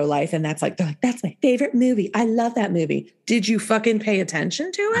to be pro-life and they're like, that's my favorite movie. I love that movie. Did you fucking pay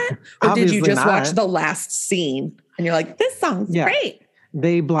attention to it? Or did you just watch the last scene and you're like, this song's great.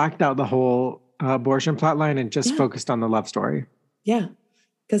 They blacked out the whole abortion plotline and just focused on the love story. Yeah.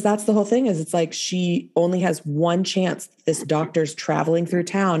 Because that's the whole thing is it's like she only has one chance. This doctor's traveling through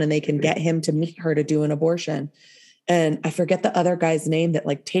town and they can get him to meet her to do an abortion. And I forget the other guy's name that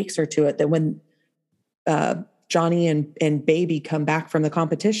like takes her to it, that when Johnny and Baby come back from the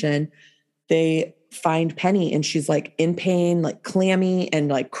competition, they find Penny and she's like in pain, like clammy and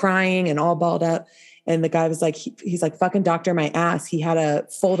like crying and all balled up. And the guy was like, he's like, fucking doctor my ass. He had a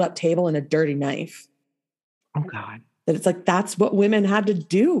fold up table and a dirty knife. Oh God. That it's like, that's what women had to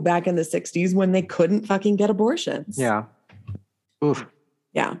do back in the 60s when they couldn't fucking get abortions. Yeah. Oof.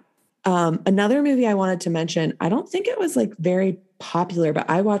 Yeah. Another movie I wanted to mention, I don't think it was like very popular, but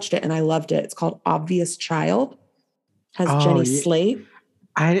I watched it and I loved it. It's called Obvious Child. Has Jenny Slate.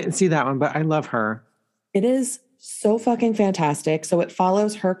 I didn't see that one, but I love her. It is so fucking fantastic. So it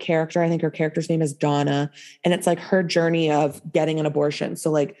follows her character. I think her character's name is Donna. And it's like her journey of getting an abortion.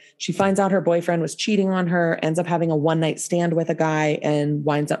 So like she finds out her boyfriend was cheating on her, ends up having a one-night stand with a guy and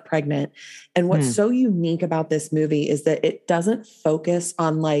winds up pregnant. And what's so unique about this movie is that it doesn't focus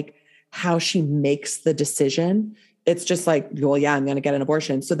on like how she makes the decision. It's just like, well, yeah, I'm going to get an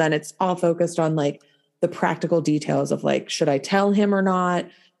abortion. So then it's all focused on like the practical details of like, should I tell him or not?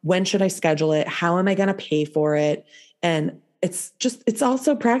 When should I schedule it? How am I going to pay for it? And it's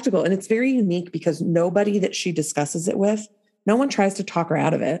also practical. And it's very unique because nobody that she discusses it with, no one tries to talk her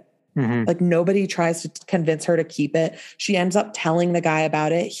out of it. Like nobody tries to convince her to keep it. She ends up telling the guy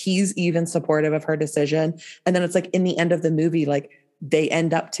about it. He's even supportive of her decision. And then it's like in the end of the movie, like they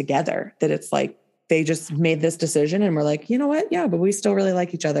end up together, that it's like, they just made this decision and we're like, you know what? Yeah, but we still really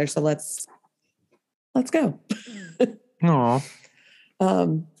like each other. So let's go. Aww.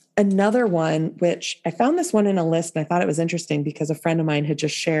 Another one, which I found this one in a list and I thought it was interesting because a friend of mine had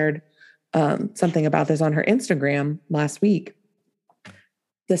just shared something about this on her Instagram last week.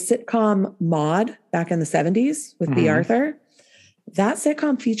 The sitcom Maude back in the 70s with B. Arthur, that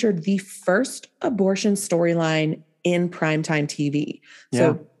sitcom featured the first abortion storyline in primetime TV.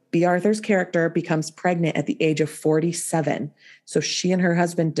 So B. Arthur's character becomes pregnant at the age of 47. So she and her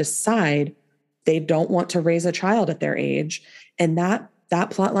husband decide they don't want to raise a child at their age. And that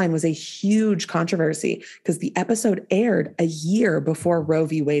plot line was a huge controversy because the episode aired a year before Roe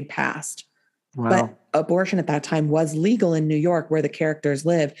v. Wade passed. Wow. But abortion at that time was legal in New York where the characters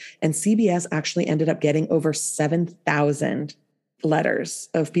lived. And CBS actually ended up getting over 7,000 letters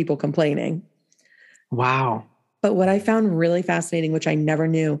of people complaining. Wow. But what I found really fascinating, which I never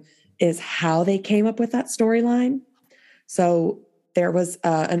knew, is how they came up with that storyline. So there was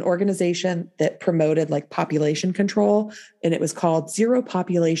an organization that promoted like population control, and it was called Zero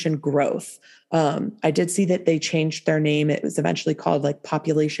Population Growth. I did see that they changed their name. It was eventually called like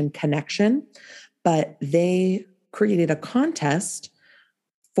Population Connection, but they created a contest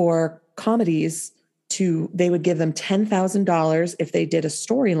for comedies they would give them $10,000 if they did a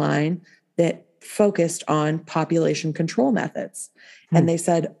storyline that focused on population control methods. And they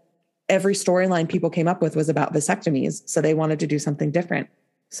said every storyline people came up with was about vasectomies. So they wanted to do something different.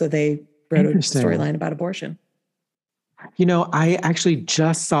 So they wrote a storyline about abortion. You know, I actually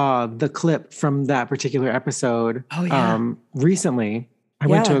just saw the clip from that particular episode recently. I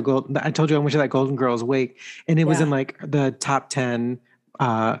went to I told you I went to that Golden Girls wake, and it was in like the top 10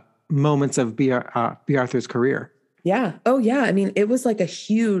 moments of B. Arthur's career. Yeah. Oh, yeah. I mean, it was like a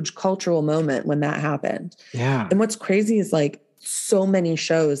huge cultural moment when that happened. Yeah. And what's crazy is like so many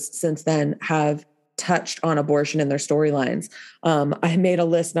shows since then have touched on abortion in their storylines. I made a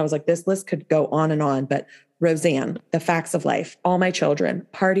list and I was like, this list could go on and on, but Roseanne, The Facts of Life, All My Children,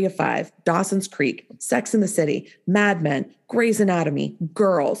 Party of Five, Dawson's Creek, Sex and the City, Mad Men, Grey's Anatomy,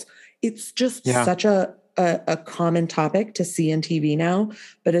 Girls. It's just such a common topic to see in TV now,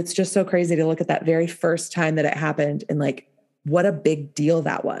 but it's just so crazy to look at that very first time that it happened and like what a big deal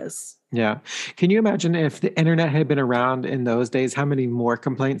that was. Yeah. Can you imagine if the internet had been around in those days, how many more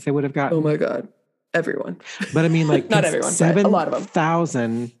complaints they would have gotten? Oh my God. Everyone. But I mean, like not everyone, but a lot of them.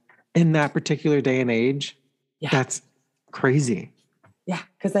 7,000 in that particular day and age. Yeah. That's crazy. Yeah.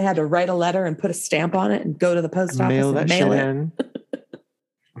 Because they had to write a letter and put a stamp on it and go to the post office mail and that mail shit it. in.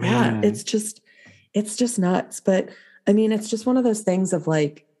 Yeah. It's just nuts. But I mean, it's just one of those things of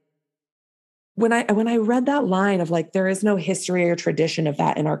like, when I read that line of like, there is no history or tradition of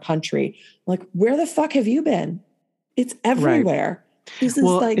that in our country, like, where the fuck have you been? It's everywhere. Right. This is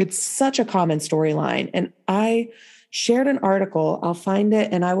it's such a common storyline. And I shared an article. I'll find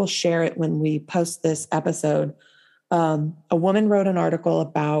it and I will share it when we post this episode. A woman wrote an article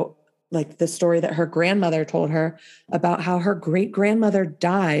about like the story that her grandmother told her about how her great grandmother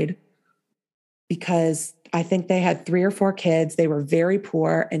died because I think they had 3 or 4 kids. They were very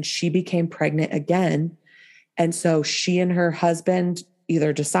poor and she became pregnant again. And so she and her husband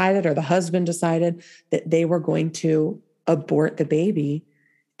either decided or the husband decided that they were going to abort the baby.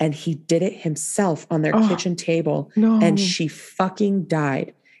 And he did it himself on their kitchen table. No. And she fucking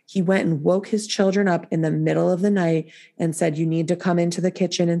died. He went and woke his children up in the middle of the night and said, you need to come into the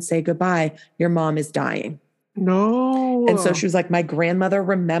kitchen and say goodbye. Your mom is dying. No. And so she was like, my grandmother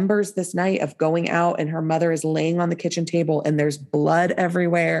remembers this night of going out and her mother is laying on the kitchen table and there's blood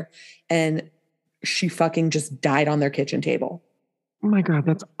everywhere. And she fucking just died on their kitchen table. Oh my God,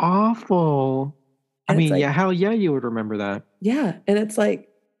 that's awful. And I mean, like, yeah, hell yeah, you would remember that. Yeah. And it's like,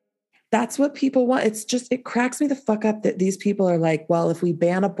 that's what people want. It's just, it cracks me the fuck up that these people are like, well, if we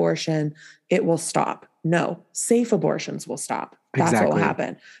ban abortion, it will stop. No, safe abortions will stop. That's what will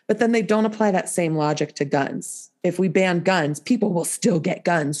happen. But then they don't apply that same logic to guns. If we ban guns, people will still get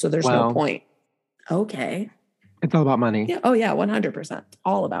guns. So there's no point. Okay. It's all about money. Yeah. Oh yeah. 100%.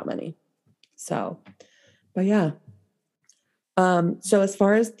 All about money. So, but yeah. So as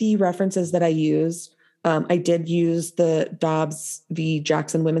far as the references that I used, I did use the Dobbs v.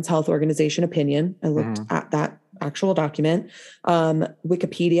 Jackson Women's Health Organization opinion. I looked at that actual document.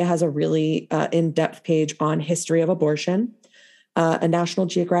 Wikipedia has a really in-depth page on history of abortion. A National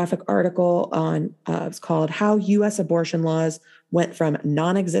Geographic article on it's called How U.S. Abortion Laws Went from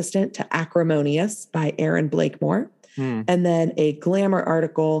Non-Existent to Acrimonious by Aaron Blakemore. And then a Glamour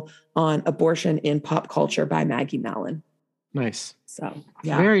article on abortion in pop culture by Maggie Mallon. Nice. So,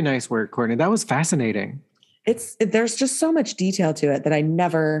 yeah. Very nice work, Courtney. That was fascinating. There's just so much detail to it that I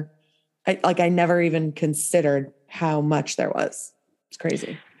never even considered how much there was. It's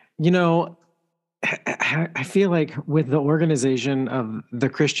crazy. You know, I feel like with the organization of the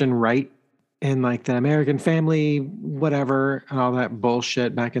Christian right and like the American family, whatever, and all that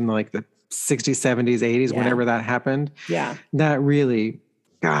bullshit back in like the 60s, 70s, 80s, Yeah. whenever that happened, Yeah. that really,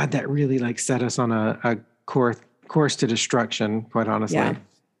 God, that really like set us on a course to destruction, quite honestly. Yeah.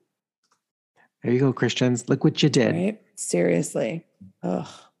 There you go, Christians. Look what you did. Right? Seriously. Ugh,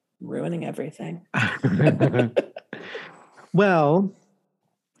 ruining everything. Well,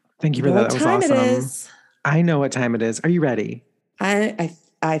 thank you for know that. what That was time awesome. it is. I know what time it is. Are you ready? I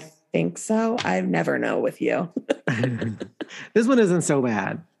think so. I never know with you. This one isn't so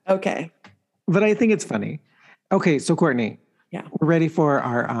bad, Okay. but I think it's funny. Okay, so Courtney, Yeah. we're ready for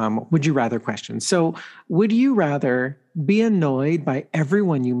our would you rather question. So, would you rather be annoyed by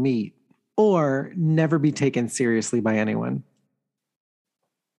everyone you meet or never be taken seriously by anyone?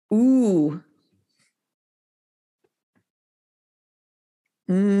 Ooh.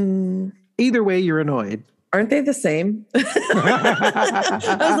 Either way, you're annoyed. Aren't they the same?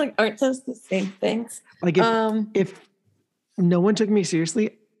 I was like, aren't those the same things? Like if no one took me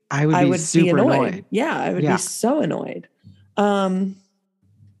seriously, I would be super annoyed. Yeah, I would be so annoyed. I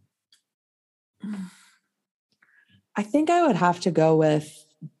think I would have to go with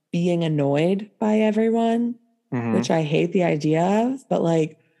being annoyed by everyone, which I hate the idea of, but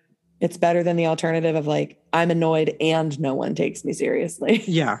like it's better than the alternative of like I'm annoyed and no one takes me seriously.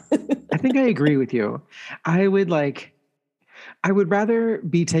 Yeah. I think I agree with you. I would rather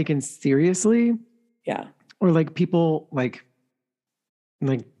be taken seriously. Yeah. Or like people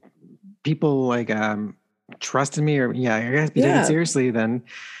trusted me, or I guess be taken seriously than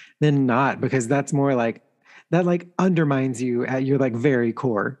not, because that's more like that like undermines you at your like very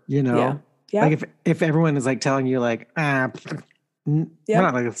core, you know? Yeah. Like if everyone is like telling you like, we're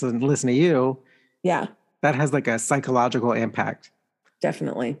not like listen to you. Yeah. That has like a psychological impact.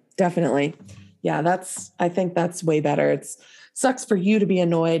 Definitely. Yeah, I think that's way better. It sucks for you to be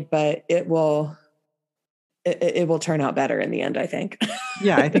annoyed, but it will turn out better in the end, I think.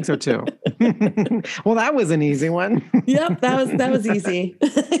 Yeah, I think so too. Well, that was an easy one. Yep, that was easy.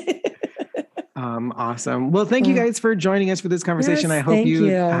 Awesome. Well, thank you guys for joining us for this conversation. Yes, I hope you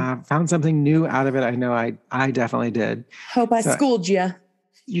you. Found something new out of it. I know I definitely did. Hope I schooled you.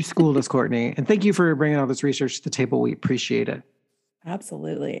 You schooled us, Courtney. And thank you for bringing all this research to the table. We appreciate it.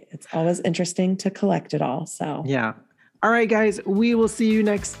 Absolutely. It's always interesting to collect it all. So yeah. All right, guys. We will see you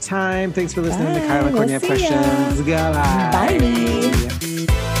next time. Thanks for listening to Kyle and Courtney Have Questions. Goodbye. Bye.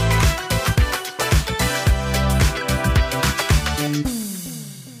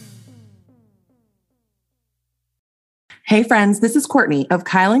 Hey friends, this is Courtney of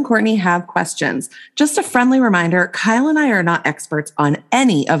Kyle and Courtney Have Questions. Just a friendly reminder, Kyle and I are not experts on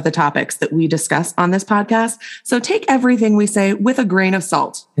any of the topics that we discuss on this podcast, so take everything we say with a grain of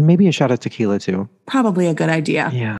salt. And maybe a shot of tequila too. Probably a good idea. Yeah.